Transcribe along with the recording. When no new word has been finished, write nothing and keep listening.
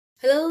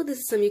Hello, this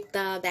is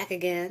Somyukta back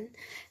again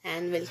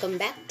and welcome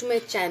back to my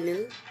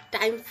channel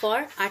Time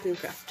for Art and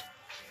Craft.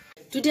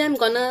 Today I'm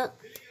gonna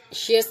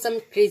share some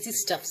crazy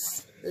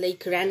stuffs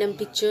like random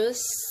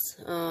pictures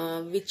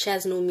which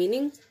has no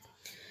meaning,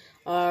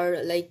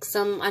 or like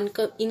some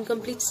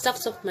incomplete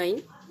stuffs of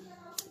mine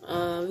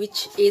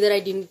which either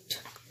I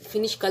didn't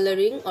finish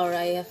coloring or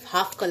I have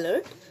half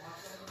colored,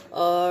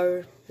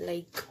 or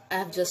like I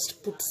have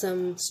just put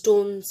some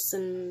stones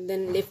and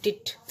then left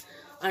it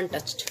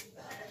untouched.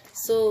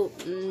 So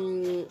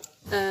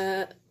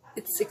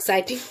it's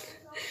exciting.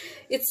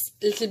 It's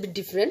a little bit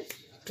different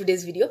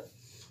today's video,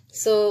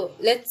 so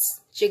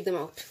let's check them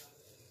out.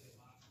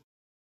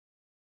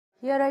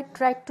 Here I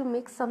tried to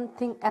make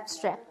something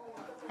abstract,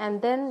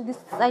 and then this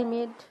I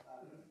made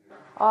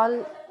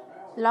all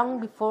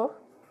long before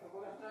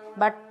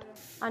but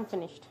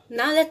unfinished.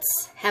 Now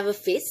let's have a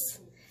face,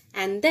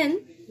 and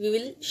then we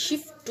will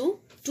shift to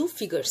two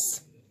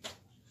figures.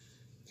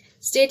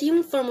 Stay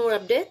tuned for more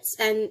updates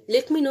and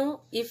let me know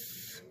if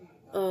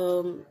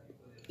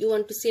you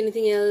want to see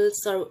anything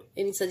else or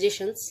any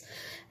suggestions.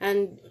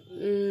 And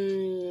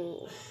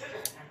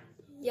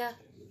yeah,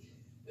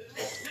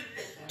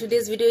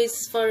 today's video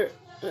is for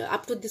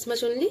up to this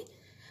much only,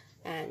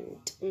 and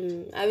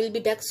I will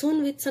be back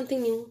soon with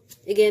something new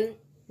again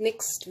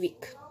next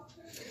week.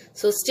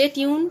 So stay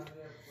tuned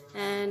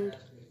and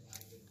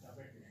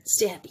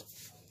stay happy.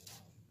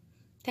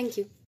 Thank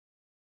you.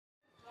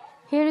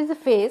 Here is a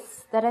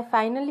face that I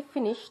finally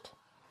finished.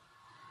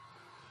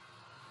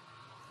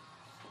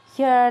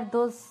 Here are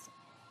those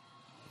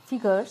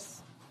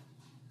figures,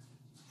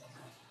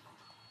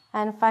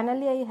 and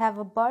finally I have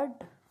a bird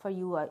for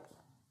you.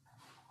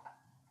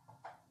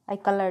 I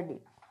colored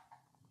it.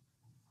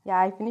 Yeah,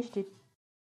 I finished it.